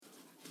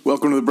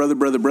Welcome to the Brother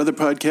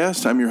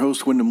podcast. I'm your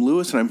host, Wyndham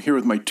Lewis, and I'm here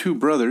with my two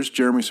brothers,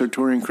 Jeremy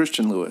Sartori and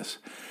Christian Lewis.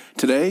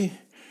 Today,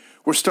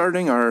 we're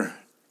starting our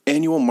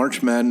annual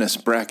March Madness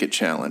Bracket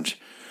Challenge.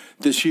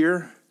 This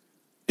year,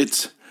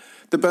 it's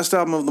the best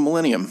album of the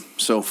millennium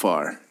so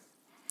far.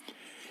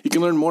 You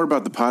can learn more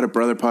about the pod at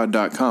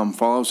brotherpod.com.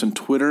 Follow us on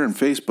Twitter and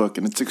Facebook,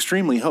 and it's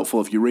extremely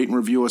helpful if you rate and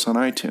review us on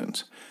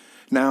iTunes.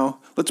 Now,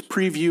 let's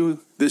preview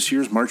this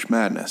year's March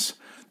Madness,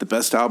 the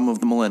best album of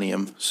the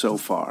millennium so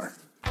far.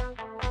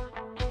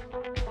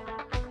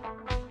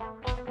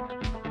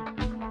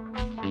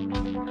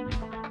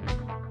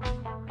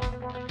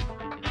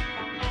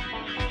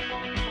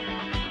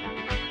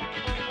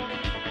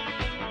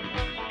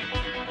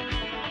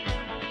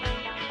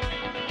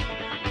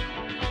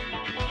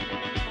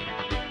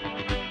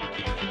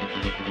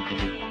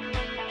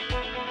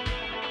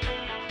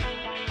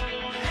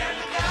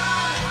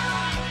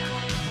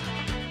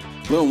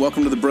 Hello and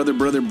welcome to the Brother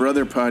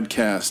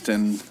podcast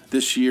and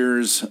this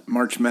year's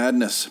March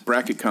Madness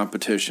bracket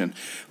competition.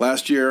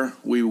 Last year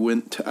we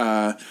went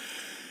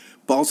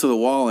balls to the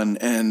wall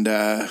and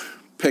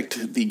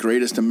picked the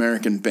greatest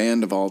American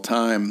band of all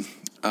time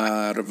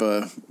out of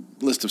a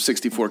list of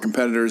 64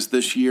 competitors.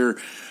 This year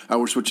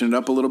we're switching it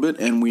up a little bit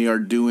and we are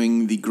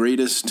doing the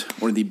greatest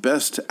or the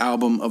best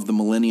album of the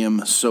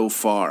millennium so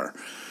far.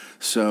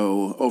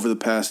 So over the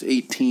past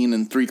 18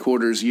 and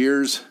 3/4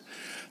 years,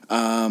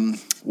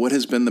 what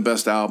has been the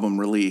best album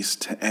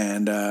released?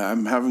 And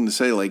I'm having to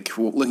say,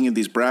 looking at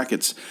these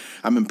brackets,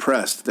 I'm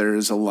impressed.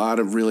 There's a lot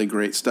of really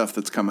great stuff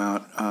that's come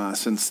out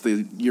since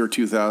the year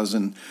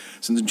 2000,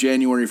 since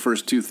January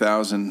 1st,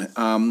 2000.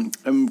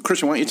 And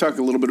Christian, why don't you talk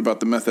a little bit about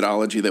the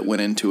methodology that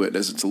went into it,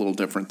 as it's a little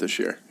different this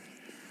year?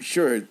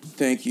 Sure.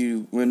 Thank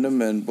you,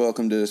 Wyndham, and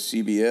welcome to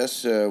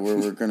CBS, where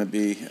we're going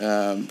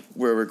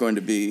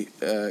to be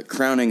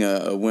crowning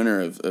a winner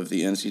of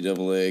the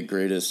NCAA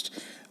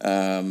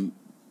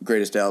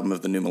greatest album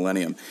of the new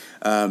millennium.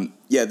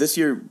 This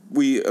year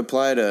we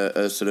applied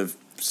a sort of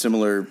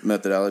similar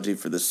methodology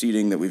for the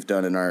seating that we've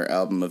done in our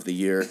album of the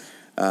year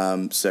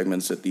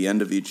segments at the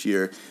end of each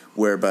year,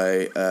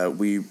 whereby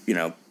we,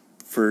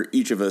 for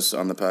each of us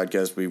on the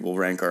podcast, we will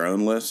rank our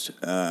own list,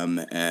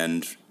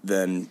 and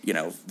then,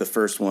 the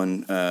first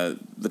one,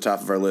 the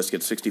top of our list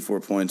gets 64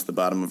 points, the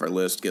bottom of our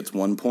list gets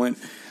 1 point,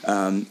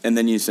 and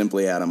then you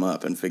simply add them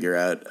up and figure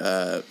out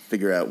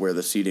where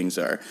the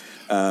seedings are.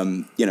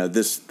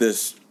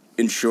 This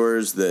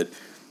ensures that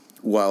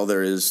while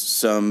there is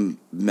some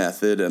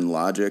method and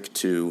logic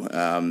to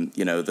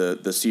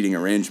the seating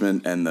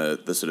arrangement and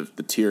the sort of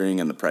the tiering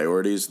and the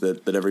priorities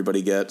that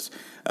everybody gets,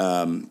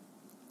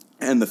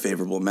 and the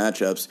favorable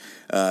matchups,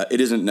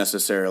 it isn't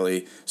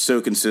necessarily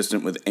so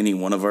consistent with any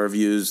one of our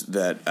views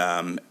that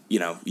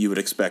you would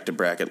expect a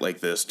bracket like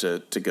this to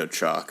go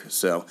chalk.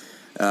 So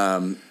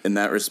in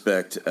that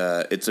respect,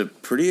 it's a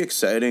pretty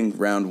exciting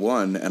round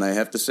one, and I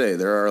have to say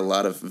there are a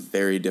lot of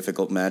very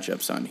difficult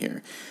matchups on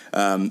here.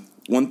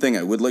 One thing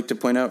I would like to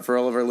point out for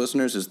all of our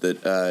listeners is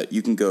that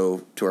you can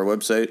go to our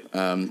website,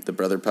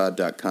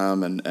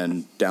 thebrotherpod.com,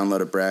 and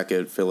download a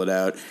bracket, fill it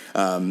out.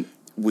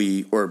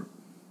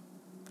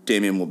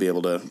 Damien will be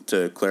able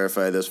to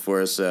clarify this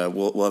for us.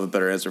 We'll have a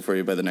better answer for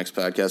you by the next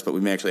podcast, but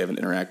we may actually have an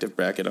interactive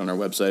bracket on our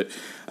website.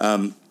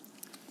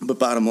 But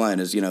bottom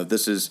line is,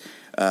 this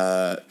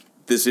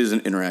is an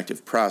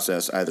interactive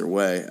process either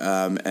way,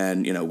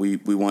 and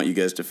we want you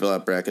guys to fill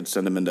out brackets,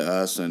 send them into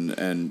us, and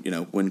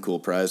win cool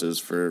prizes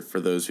for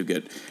those who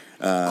get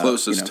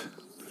closest.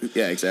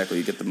 Yeah, exactly.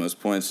 You get the most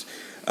points.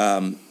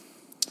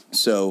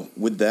 So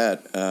with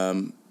that.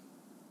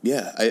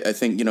 I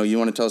think, you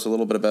want to tell us a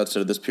little bit about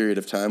sort of this period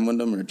of time,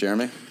 Wyndham or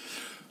Jeremy?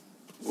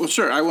 Well,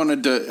 sure. I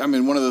wanted to,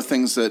 one of the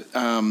things that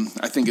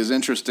I think is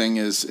interesting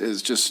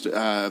is just,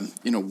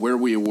 where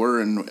we were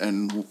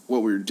and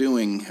what we were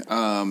doing,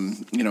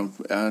 on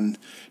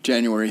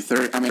January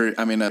 3rd,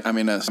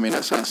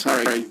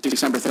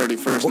 December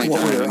 31st. What we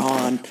were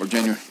on. Or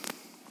January.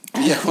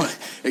 Yeah, well,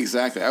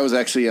 exactly. I was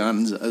actually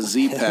on a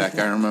Z-Pack,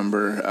 I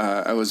remember.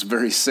 I was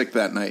very sick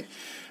that night.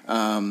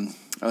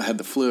 I had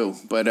the flu,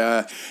 but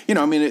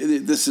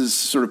this is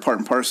sort of part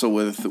and parcel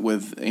with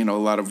a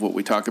lot of what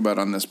we talk about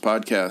on this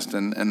podcast,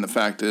 and the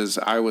fact is,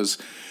 I was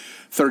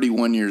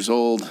 31 years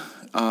old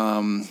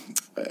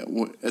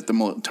at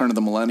the turn of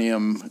the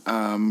millennium.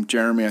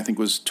 Jeremy, I think,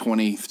 was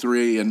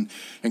 23, and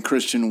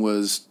Christian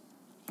was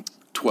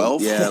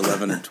 12. Yeah,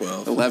 11 or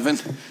 12. 11.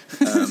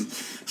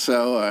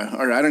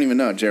 Or I don't even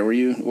know.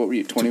 Jerry, what were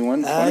you,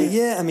 21?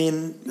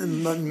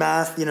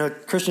 Math,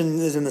 Christian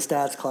is in the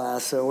stats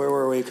class, so where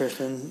were we,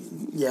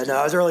 Christian? Yeah, no,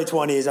 I was early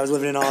 20s. I was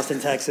living in Austin,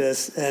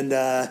 Texas, and,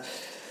 I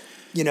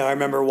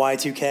remember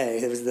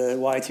Y2K. It was the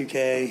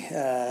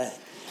Y2K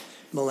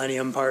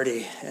Millennium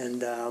Party,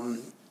 and,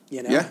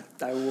 Yeah.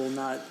 I will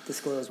not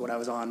disclose what I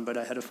was on, but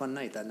I had a fun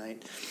night that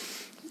night.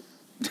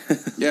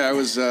 Yeah,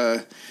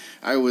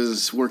 I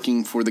was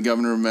working for the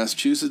governor of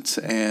Massachusetts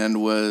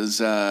and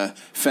was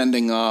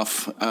fending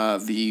off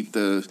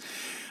the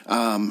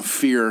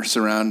fear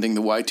surrounding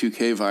the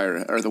Y2K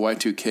virus or the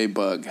Y2K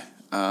bug.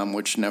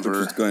 which never... Which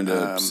was going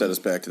to set us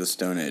back to the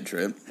Stone Age,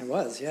 right? It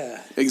was,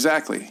 yeah.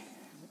 Exactly.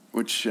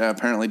 Which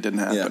apparently didn't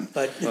happen. Yeah,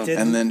 but it didn't.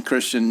 And then,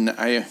 Christian,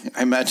 I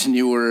imagine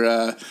you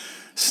were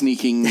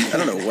sneaking I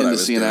don't know what in I to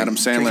was see an doing. Adam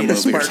Sandler Drinking a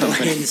movie or sparkling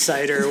something.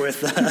 cider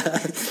with...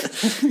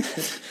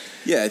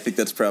 Yeah, I think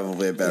that's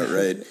probably about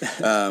right.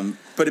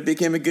 But it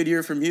became a good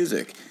year for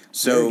music. Very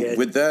So good.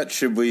 with that,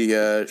 should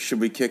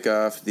we kick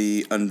off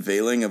the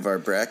unveiling of our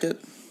bracket?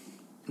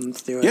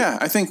 Let's do it. Yeah,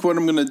 I think what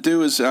I'm going to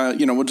do is,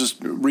 we'll just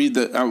read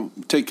the. I'll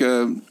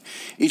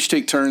each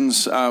take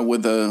turns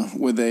with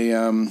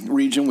a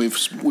region.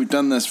 We've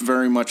done this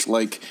very much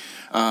like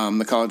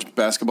the college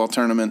basketball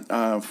tournament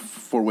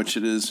for which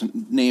it is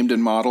named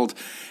and modeled,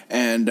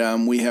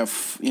 and we have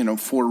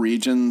 4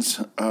 regions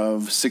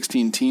of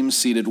 16 teams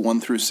seeded 1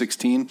 through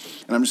 16, and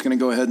I'm just going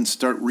to go ahead and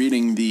start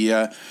reading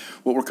the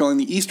what we're calling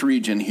the East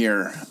region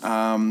here.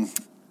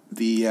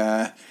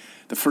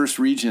 The first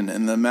region,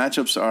 and the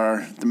matchups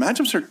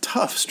are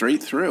tough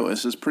straight through.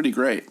 This is pretty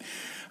great.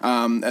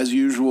 As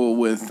usual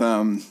with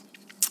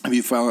if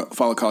you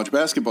follow college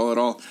basketball at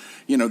all,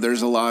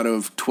 there's a lot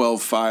of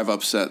 12-5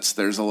 upsets.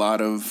 There's a lot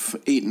of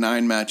 8-9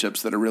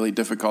 matchups that are really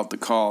difficult to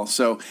call.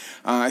 So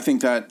I think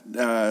that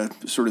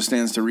sort of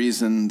stands to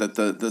reason that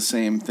the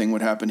same thing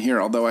would happen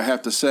here. Although I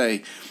have to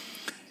say,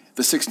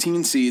 the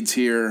 16 seeds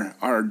here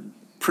are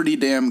pretty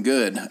damn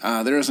good.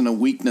 There isn't a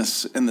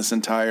weakness in this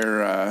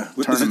entire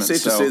tournament. Is it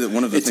safe to say that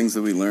one of the things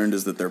that we learned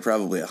is that there are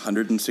probably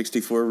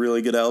 164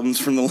 really good albums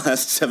from the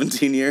last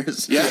 17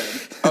 years? Yeah.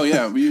 Oh,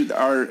 yeah.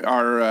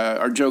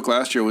 Our joke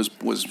last year was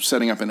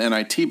setting up an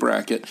NIT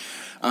bracket,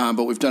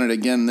 but we've done it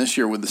again this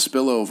year with the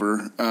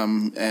spillover.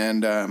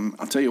 And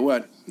I'll tell you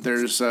what,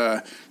 there's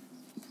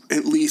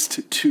at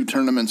least 2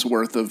 tournaments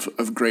worth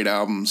of great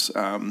albums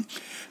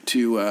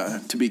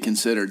to be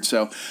considered.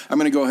 So I'm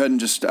going to go ahead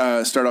and just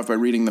start off by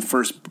reading the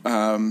first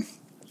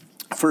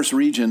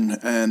region,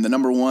 and the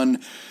number 1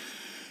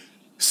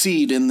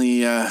 seed in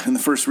the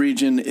first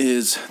region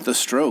is The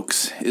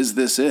Strokes. Is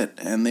This It?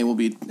 And they will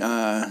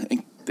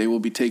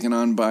be taken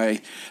on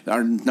by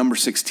our number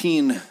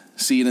 16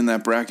 seed in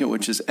that bracket,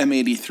 which is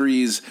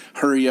M83's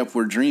Hurry Up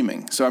We're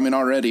Dreaming. So I mean,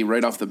 already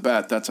right off the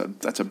bat, that's a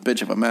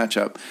bitch of a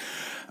matchup.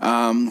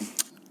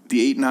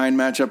 The 8-9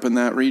 matchup in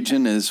that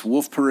region is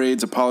Wolf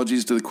Parade's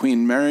Apologies to the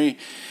Queen Mary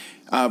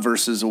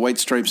versus White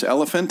Stripes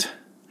Elephant.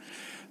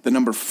 The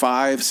number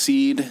 5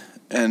 seed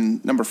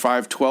and number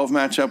 5-12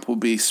 matchup will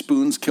be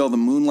Spoons Kill the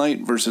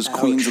Moonlight versus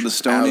Queens of the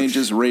Stone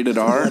Ages Rated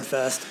R.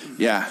 Bloodfest.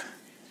 Yeah.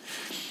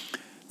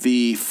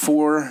 The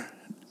 4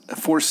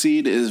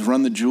 seed is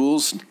Run the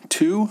Jewels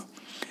 2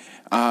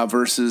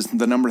 versus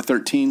the number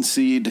 13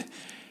 seed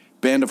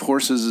Band of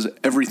Horses'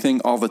 Everything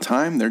All the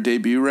Time, their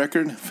debut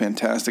record.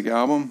 Fantastic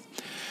album.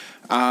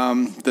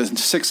 The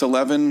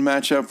 6-11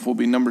 matchup will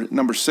be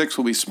number 6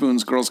 will be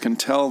Spoon's Girls Can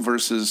Tell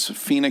versus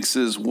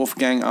Phoenix's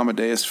Wolfgang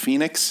Amadeus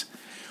Phoenix.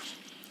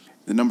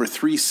 The number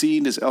 3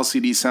 seed is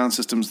LCD Sound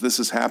System's This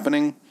Is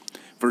Happening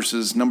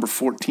versus number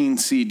 14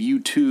 seed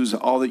U2's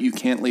All That You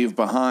Can't Leave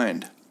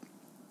Behind.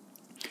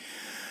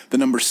 The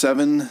number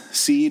 7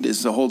 seed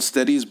is the Hold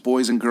Steady's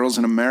Boys and Girls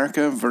in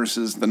America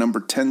versus the number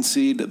 10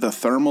 seed, The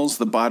Thermals,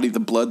 The Body, The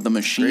Blood, The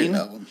Machine. Great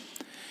album.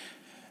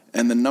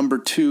 And the number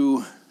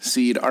 2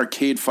 seed,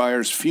 Arcade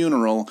Fire's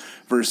Funeral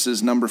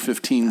versus number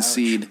 15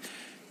 seed,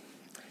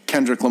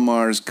 Kendrick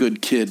Lamar's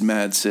Good Kid,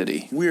 Mad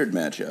City. Weird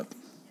matchup.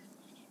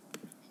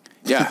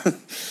 Yeah.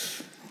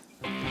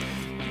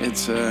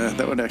 It's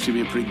that would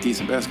actually be a pretty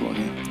decent basketball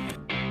game.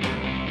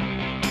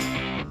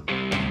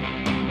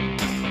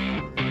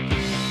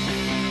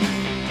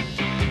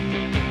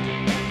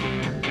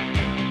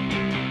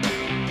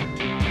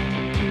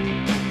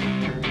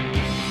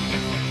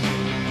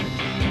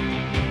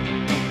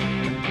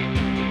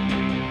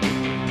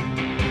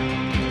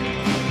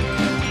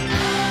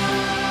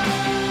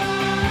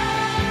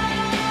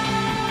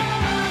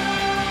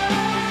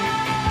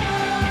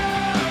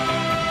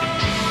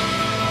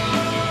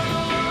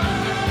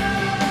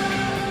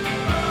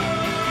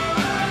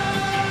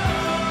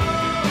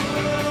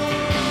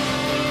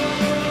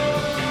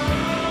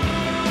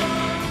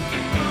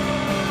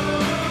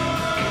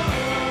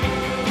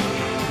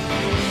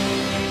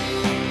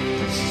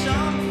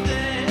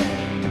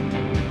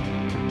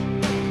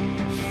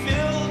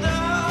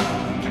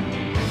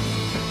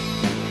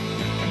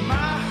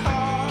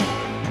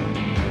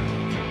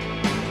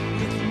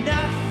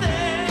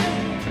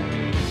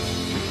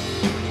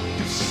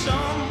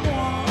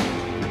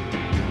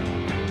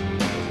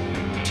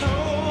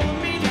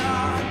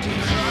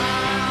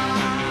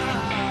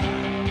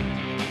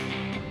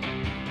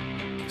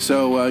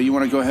 So you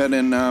want to go ahead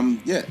and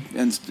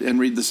and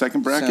read the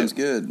second bracket? Sounds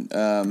good.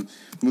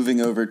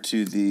 Moving over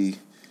to the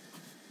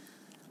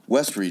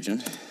West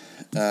region,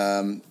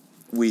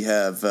 we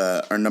have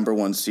our number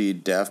 1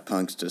 seed Daft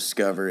Punk's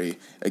Discovery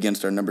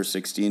against our number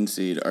 16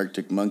 seed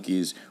Arctic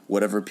Monkeys'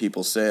 Whatever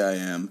People Say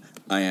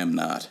I Am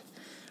Not.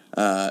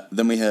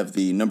 Then we have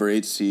the number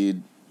 8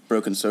 seed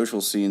Broken Social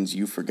Scene's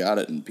You Forgot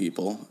It in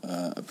People,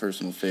 a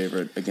personal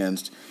favorite,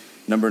 against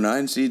number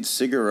 9 seed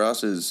Sigur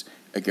Ros's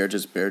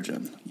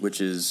Gerges-Bergen, which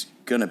is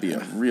going to be a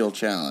real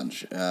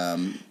challenge.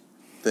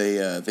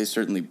 They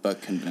certainly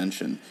buck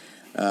convention.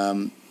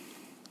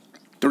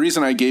 The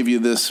reason I gave you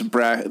this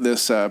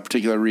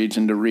particular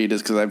region to read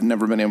is because I've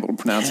never been able to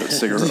pronounce that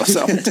Sigur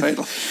album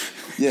title.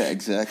 Yeah,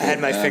 exactly. I had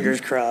my fingers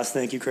crossed.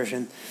 Thank you,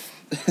 Christian.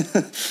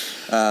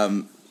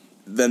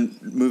 Then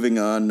moving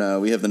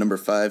on, we have the number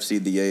 5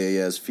 seed, the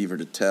AAS Fever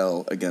to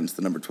Tell, against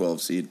the number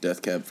 12 seed,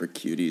 Death Cab for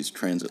Cuties,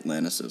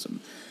 Transatlanticism.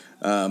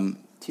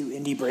 2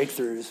 indie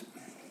breakthroughs.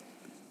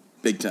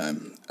 Big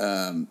time.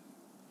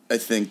 I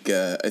think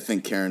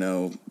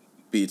Carano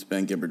beats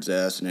Ben Gibbard's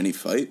ass in any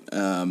fight,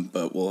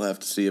 but we'll have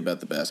to see about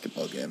the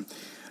basketball game.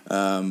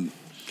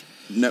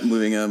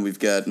 Moving on, we've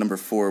got number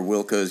 4,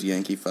 Wilco's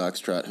Yankee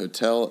Foxtrot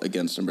Hotel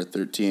against number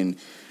 13,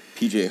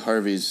 PJ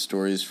Harvey's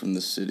Stories from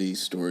the City,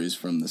 Stories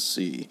from the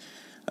Sea.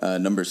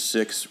 Number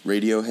 6,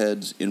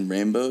 Radiohead's In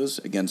Rainbows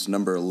against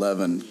number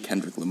 11,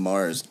 Kendrick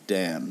Lamar's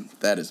Damn.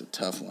 That is a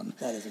tough one.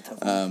 That is a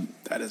tough one.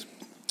 That is...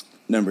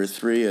 Number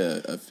 3,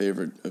 a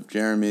favorite of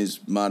Jeremy's,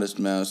 Modest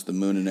Mouse, The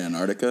Moon in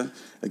Antarctica,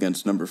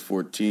 against number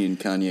 14,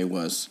 Kanye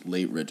West's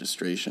Late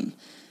Registration.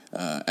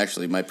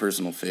 Actually, my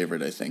personal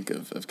favorite, I think,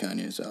 of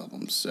Kanye's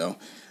albums. So,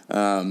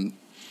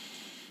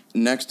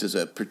 next is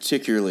a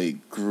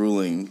particularly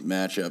grueling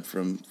matchup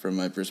from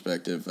my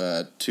perspective.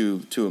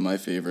 Two of my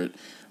favorite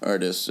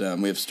artists.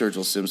 We have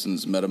Sturgill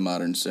Simpson's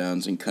Metamodern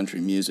Sounds in Country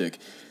Music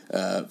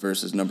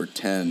versus number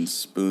 10,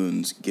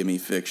 Spoon's Gimme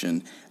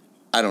Fiction.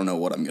 I don't know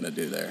what I'm going to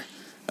do there.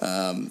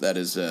 That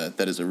is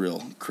a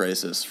real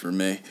crisis for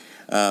me.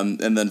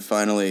 And then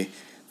finally,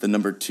 the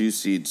number 2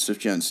 seed,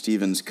 Sufjan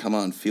Stevens' Come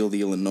On, Feel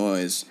the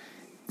Illinois,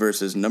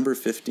 versus number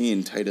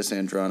 15, Titus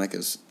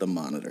Andronicus, The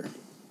Monitor.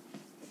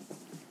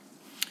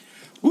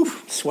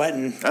 Oof.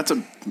 Sweating. That's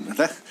a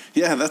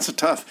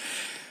tough.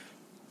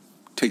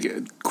 Let's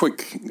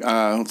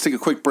take a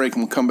quick break,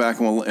 and we'll come back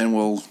and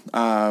we'll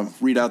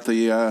read out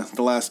the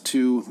last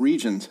 2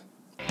 regions.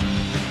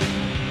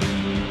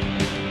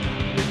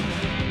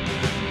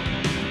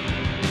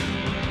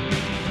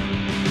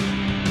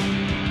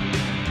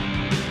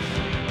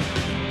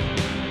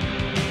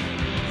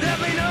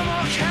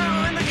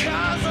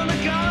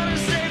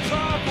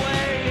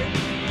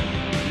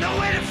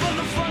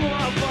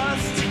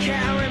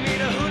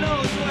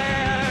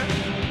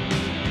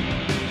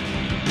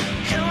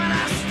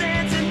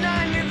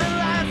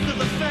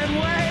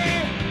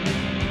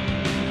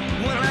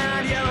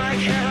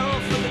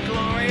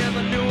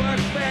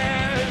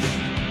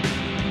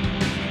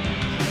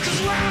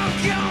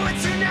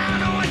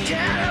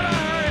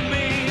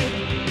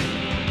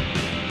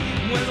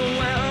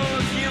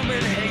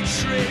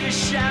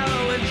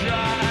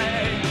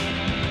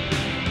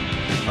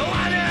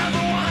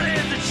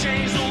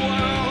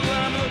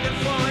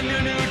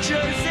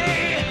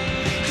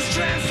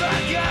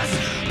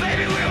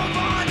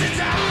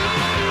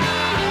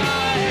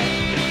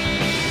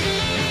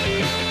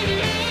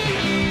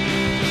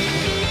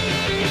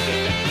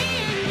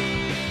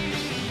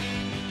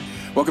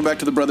 Welcome back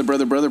to the Brother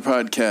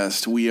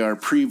podcast. We are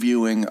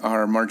previewing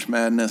our March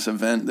Madness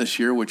event this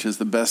year, which is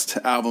the best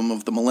album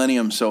of the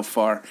millennium so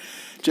far.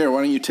 Jared,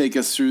 why don't you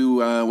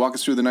walk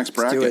us through the next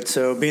bracket? Let's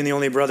do it. So, being the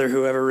only brother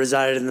who ever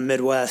resided in the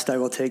Midwest, I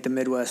will take the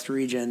Midwest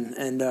region.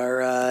 And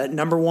our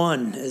number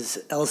 1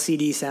 is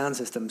LCD Sound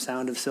System,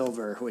 Sound of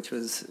Silver, which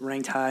was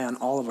ranked high on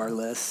all of our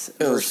lists.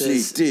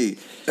 LCD.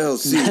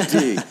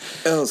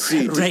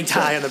 Ranked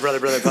high on the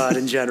Brother pod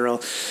in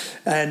general.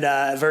 And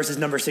versus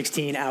number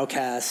 16,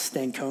 Outkast,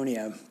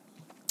 Stankonia.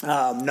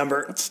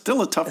 It's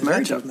still a tough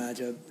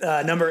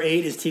matchup. Number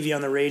 8 is TV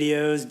on the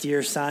Radios,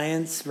 Dear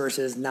Science,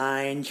 versus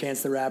 9,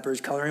 Chance the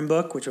Rapper's Coloring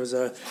Book, which was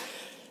a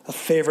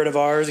favorite of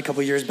ours a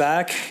couple years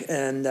back,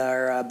 and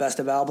our best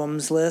of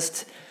albums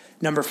list.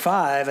 Number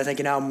 5, I think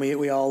an album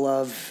we all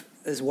love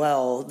as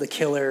well, The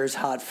Killers'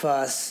 Hot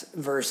Fuss,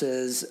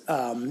 versus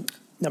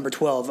number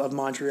 12 of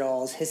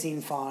Montreal's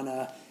Hissing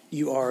Fauna,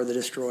 You Are the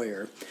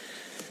Destroyer.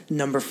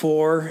 Number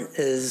 4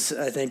 is,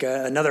 I think,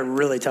 another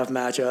really tough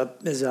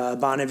matchup, is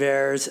Bon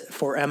Iver's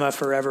For Emma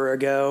Forever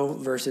Ago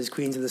versus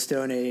Queens of the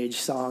Stone Age,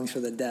 Songs for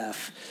the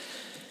Deaf.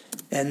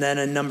 And then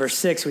in number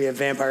 6, we have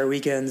Vampire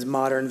Weekend's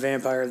Modern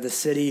Vampire of the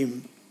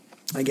City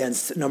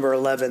against number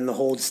 11, The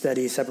Hold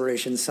Steady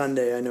Separation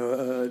Sunday. I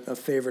know a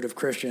favorite of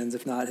Christian's,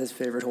 if not his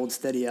favorite Hold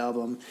Steady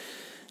album.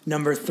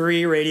 Number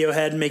 3,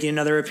 Radiohead making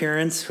another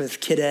appearance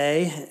with Kid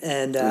A,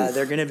 and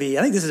they're going to be,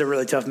 I think this is a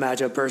really tough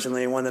matchup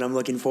personally, one that I'm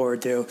looking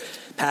forward to.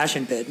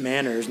 Passion Pit,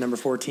 Manners, number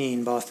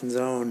 14, Boston's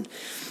Own.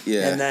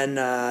 Yeah. And then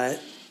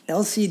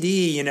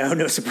LCD,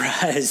 no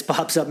surprise,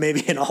 pops up maybe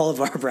in all of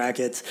our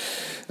brackets,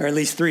 or at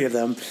least 3 of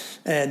them.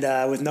 And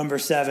with number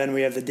 7,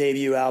 we have the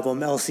debut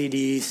album,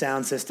 LCD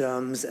Sound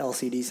System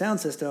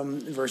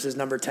versus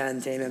number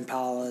 10, Tame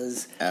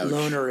Impala's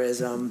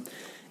Lonerism.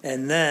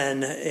 And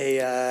then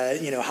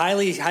a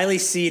highly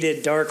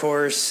seeded dark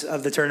horse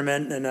of the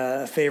tournament and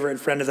a favorite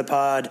friend of the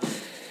pod,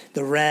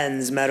 the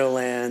Wrens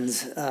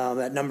Meadowlands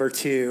at number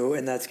 2,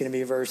 and that's going to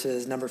be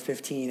versus number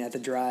 15 at the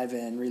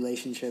Drive-In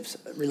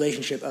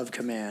Relationship of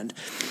Command.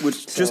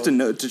 Which, so, just a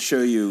note to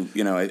show you,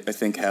 I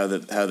think how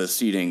the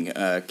seating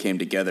came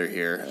together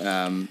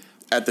here.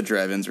 At the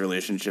Drive-In's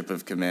Relationship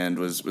of Command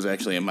was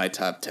actually in my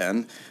top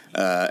 10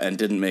 and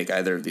didn't make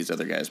either of these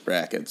other guys'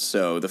 brackets.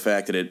 So the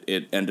fact that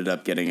it ended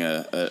up getting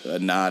a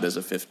nod as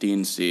a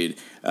 15 seed,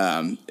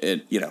 I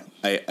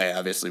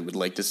obviously would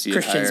like to see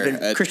it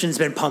higher. Christian's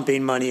been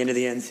pumping money into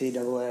the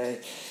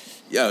NCAA.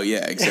 Oh,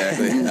 yeah,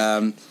 exactly.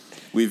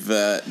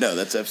 No,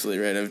 that's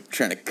absolutely right. I'm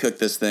trying to cook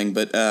this thing,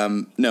 but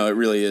no, it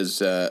really is.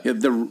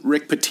 The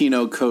Rick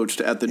Pitino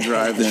coached at the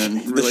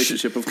Drive-In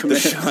Relationship of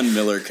Command. The Sean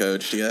Miller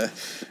coached, yeah.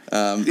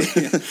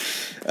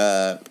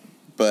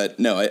 But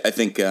no, I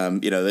think,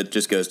 that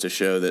just goes to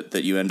show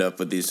that you end up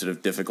with these sort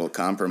of difficult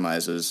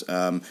compromises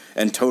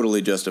and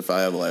totally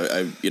justifiable.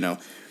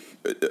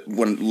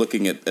 When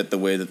looking at the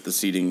way that the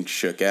seating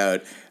shook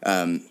out,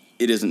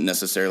 it isn't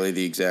necessarily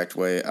the exact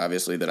way,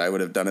 obviously, that I would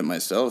have done it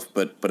myself,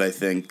 but I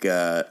think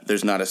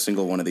there's not a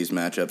single one of these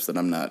matchups that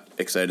I'm not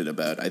excited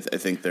about. I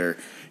think they're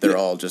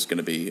all just going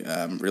to be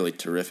really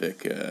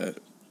terrific,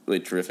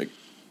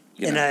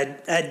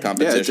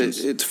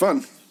 competitions. Yeah, it's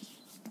fun.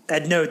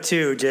 I'd note,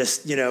 too,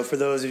 just, for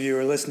those of you who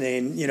are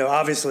listening,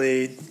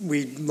 obviously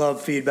we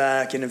love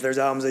feedback, and if there's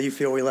albums that you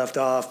feel we left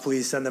off,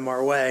 please send them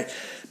our way.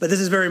 But this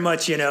is very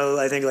much,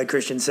 I think like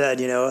Christian said,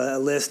 a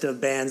list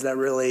of bands that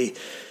really...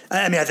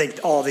 I think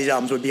all of these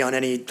albums would be on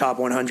any top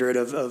 100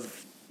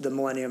 of the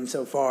millennium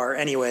so far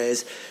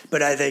anyways,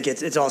 but I think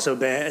it's also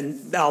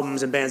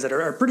albums and bands that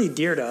are pretty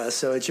dear to us,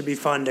 so it should be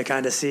fun to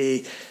kind of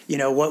see,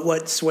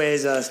 what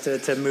sways us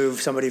to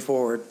move somebody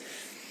forward.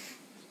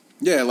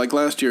 Yeah, like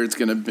last year,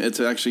 it's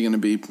actually gonna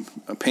be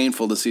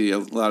painful to see a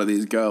lot of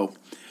these go.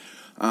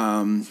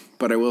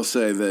 But I will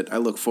say that I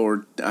look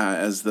forward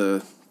as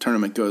the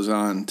tournament goes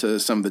on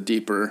to some of the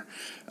deeper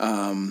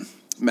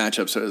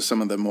matchups,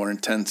 some of the more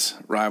intense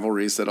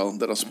rivalries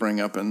that'll spring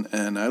up,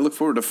 and I look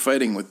forward to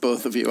fighting with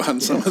both of you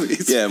on some of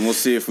these. Yeah, and we'll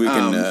see if we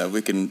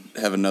can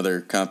have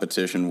another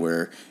competition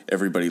where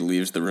everybody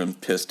leaves the room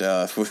pissed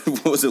off.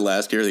 What was it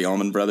last year? The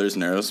Allman Brothers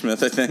and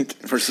Aerosmith, I think,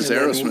 versus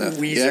Aerosmith.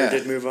 Weezer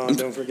did move on.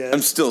 Don't forget.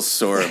 I'm still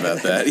sore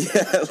about that.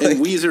 Yeah,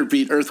 and Weezer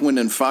beat Earth, Wind,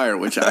 and Fire,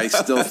 which I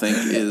still think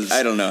is.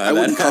 I don't know. I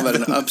wouldn't call that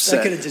an upset.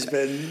 That could have just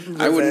been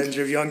revenge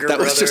of younger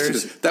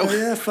brothers.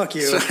 Fuck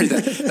you. Sorry,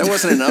 that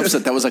wasn't an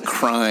upset. That was a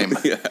crime.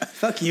 Yeah.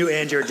 Fuck you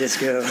and your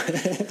disco.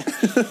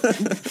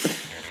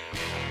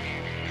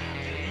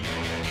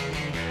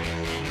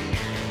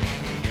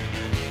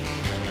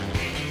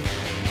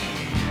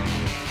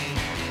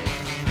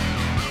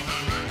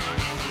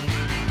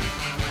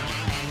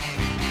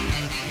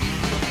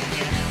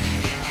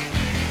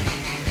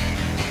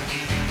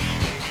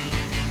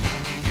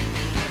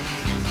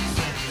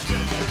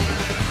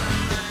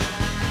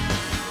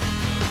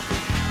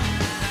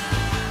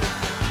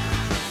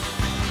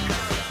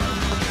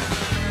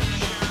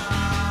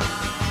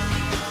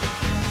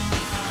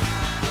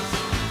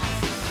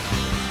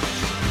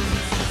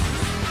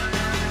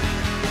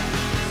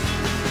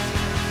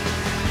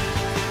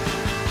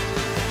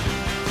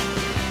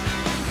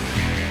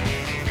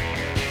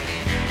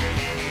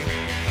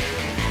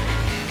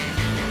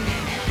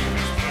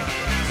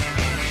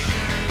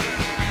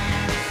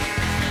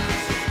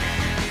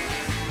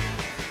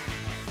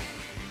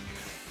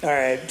 All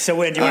right. So,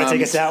 Wayne, do you want to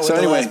take us out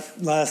with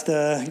the last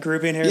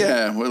grouping here?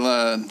 Yeah.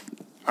 Well,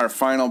 our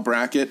final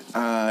bracket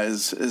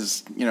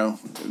is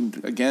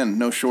again,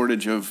 no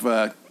shortage of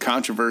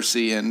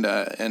controversy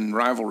and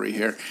rivalry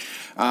here.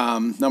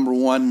 Number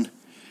one,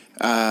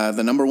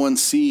 the number one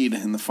seed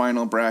in the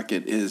final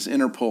bracket is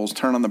Interpol's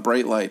 "Turn on the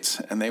Bright Lights,"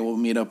 and they will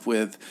meet up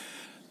with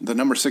the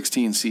number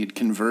 16 seed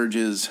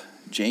Converge's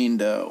 "Jane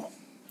Doe."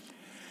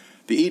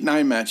 The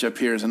 8-9 matchup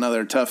here is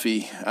another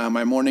toughie.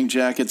 My Morning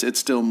Jackets, "It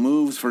Still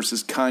Moves"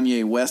 versus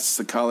Kanye West's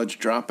 "The College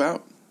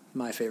Dropout."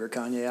 My favorite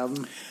Kanye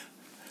album.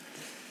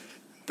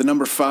 The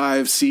number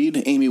 5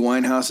 seed, Amy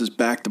Winehouse's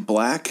 "Back to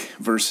Black"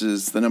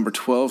 versus the number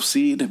 12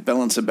 seed,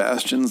 Belle and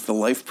Sebastian's "The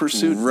Life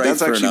Pursuit." Right,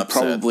 that's actually an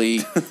upset. Probably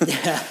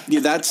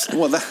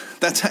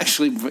that's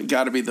actually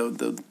got to be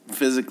the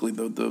physically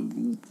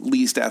the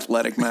least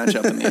athletic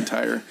matchup in the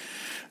entire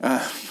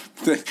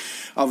thing.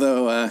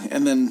 Although,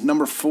 and then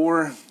number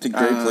 4, it's a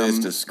great place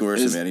to score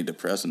some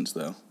antidepressants,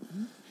 though.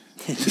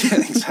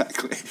 Yeah,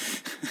 exactly.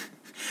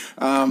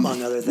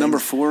 Among other things. Number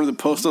 4, the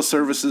Postal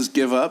Service's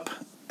 "Give Up,"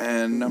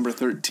 and number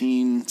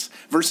 13's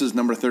versus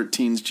number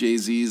 13's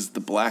Jay-Z's "The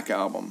Black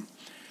Album."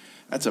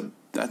 That's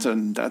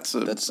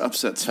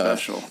upset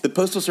special. The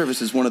Postal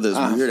Service is one of those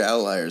weird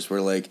outliers where,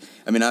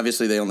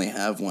 obviously they only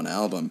have one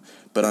album,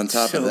 but on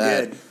top of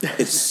that,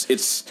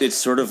 it's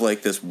sort of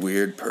like this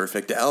weird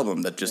perfect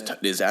album that just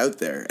is out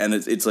there, and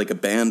it's like a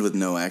band with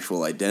no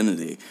actual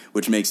identity,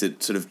 which makes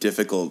it sort of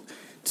difficult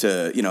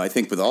to, I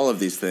think with all of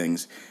these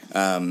things,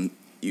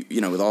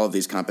 with all of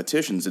these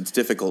competitions, it's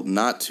difficult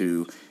not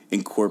to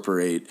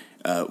incorporate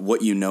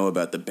what you know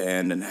about the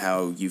band and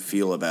how you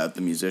feel about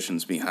the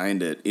musicians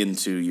behind it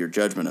into your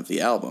judgment of the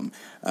album.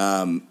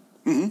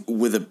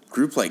 with a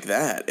group like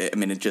that, I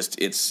mean,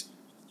 it's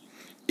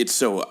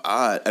so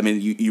odd. I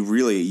mean,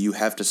 you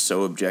have to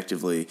so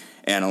objectively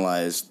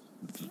analyze,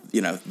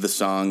 the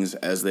songs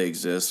as they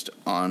exist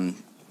on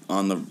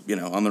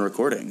the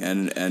recording,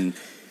 and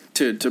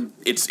it's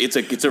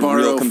a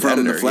real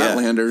competitor from the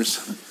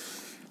Flatlanders.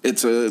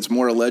 It's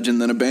more a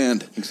legend than a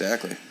band.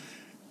 Exactly.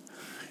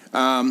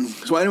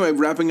 So anyway,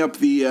 wrapping up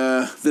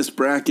the this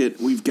bracket,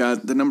 we've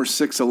got the number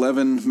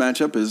 6-11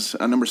 matchup is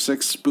number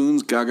 6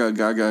 Spoons Gaga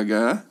Gaga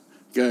Gaga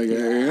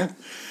Gaga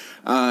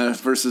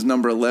versus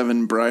number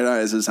 11 Bright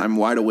Eyes is I'm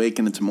Wide Awake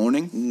and It's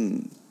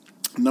Morning.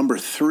 Number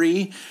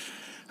 3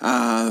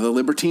 the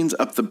Libertines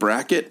Up the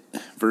Bracket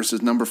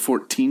versus number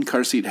 14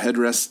 Car Seat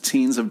Headrest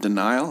Teens of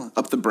Denial.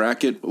 Up the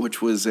Bracket,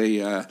 which was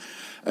a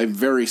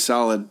very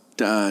solid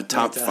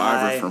top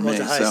fiver for me.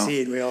 It's a high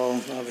seed. We all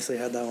obviously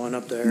had that one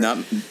up there.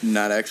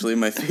 Not actually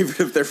my favorite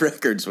of their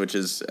records, which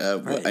is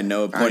right. I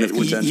know a point of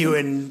contention. You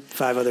and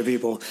 5 other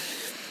people.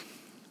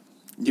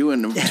 You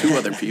and 2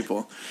 other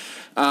people.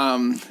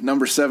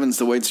 Number 7's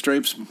the White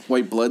Stripes,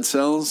 White Blood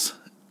Cells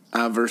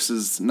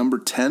versus number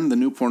 10, the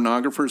New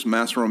Pornographers,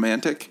 Mass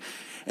Romantic.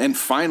 And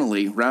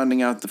finally,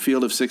 rounding out the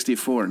field of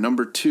 64,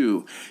 number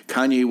 2,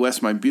 Kanye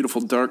West, My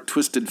Beautiful Dark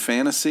Twisted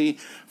Fantasy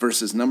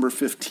versus number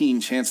 15,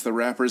 Chance the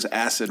Rapper's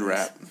Acid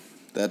Rap.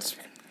 That's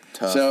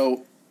tough.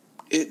 So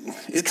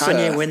it's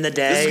Kanye win the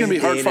day. This is going to be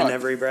hard fought. In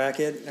every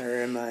bracket,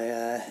 or am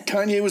I?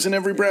 Kanye was in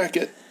every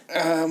bracket.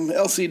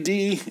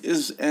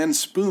 LCD and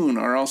Spoon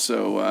are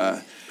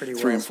also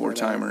 3 and 4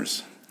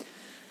 timers.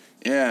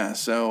 Yeah.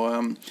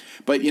 So,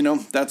 but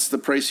that's the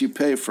price you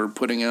pay for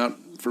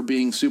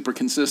being super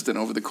consistent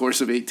over the course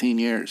of 18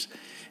 years.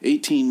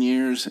 18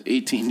 years.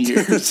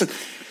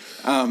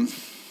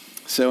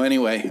 So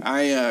anyway,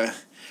 I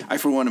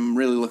for one am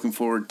really looking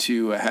forward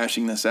to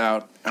hashing this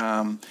out.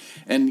 And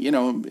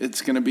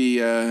it's going to be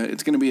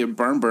a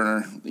barn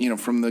burner,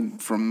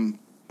 from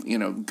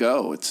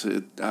go.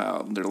 There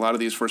are a lot of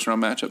these first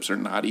round matchups are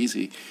not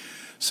easy.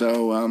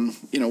 So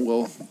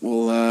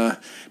we'll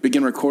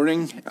begin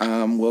recording.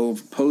 We'll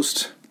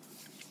post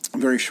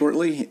very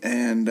shortly,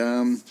 and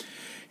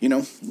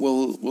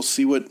we'll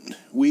see what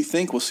we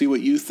think. We'll see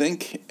what you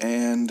think,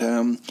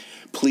 and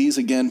please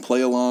again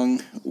play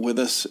along with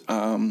us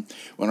on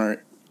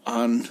our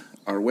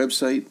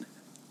website,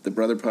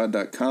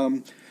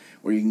 thebrotherpod.com,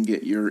 where you can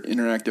get your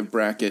interactive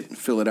bracket,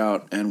 fill it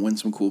out, and win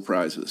some cool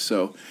prizes.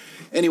 So,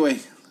 anyway,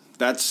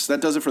 that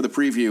does it for the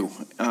preview.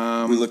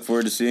 We look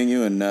forward to seeing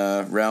you in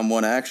round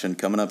 1 action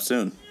coming up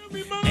soon.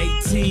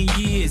 18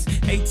 years,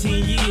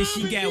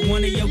 she got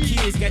one of your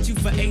kids, got you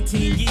for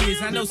 18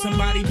 years. I know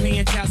somebody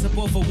paying child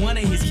support for one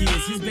of his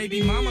kids. His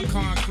baby mama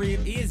car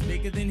crib is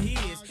bigger than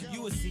his.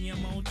 You will see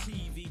him on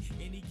TV.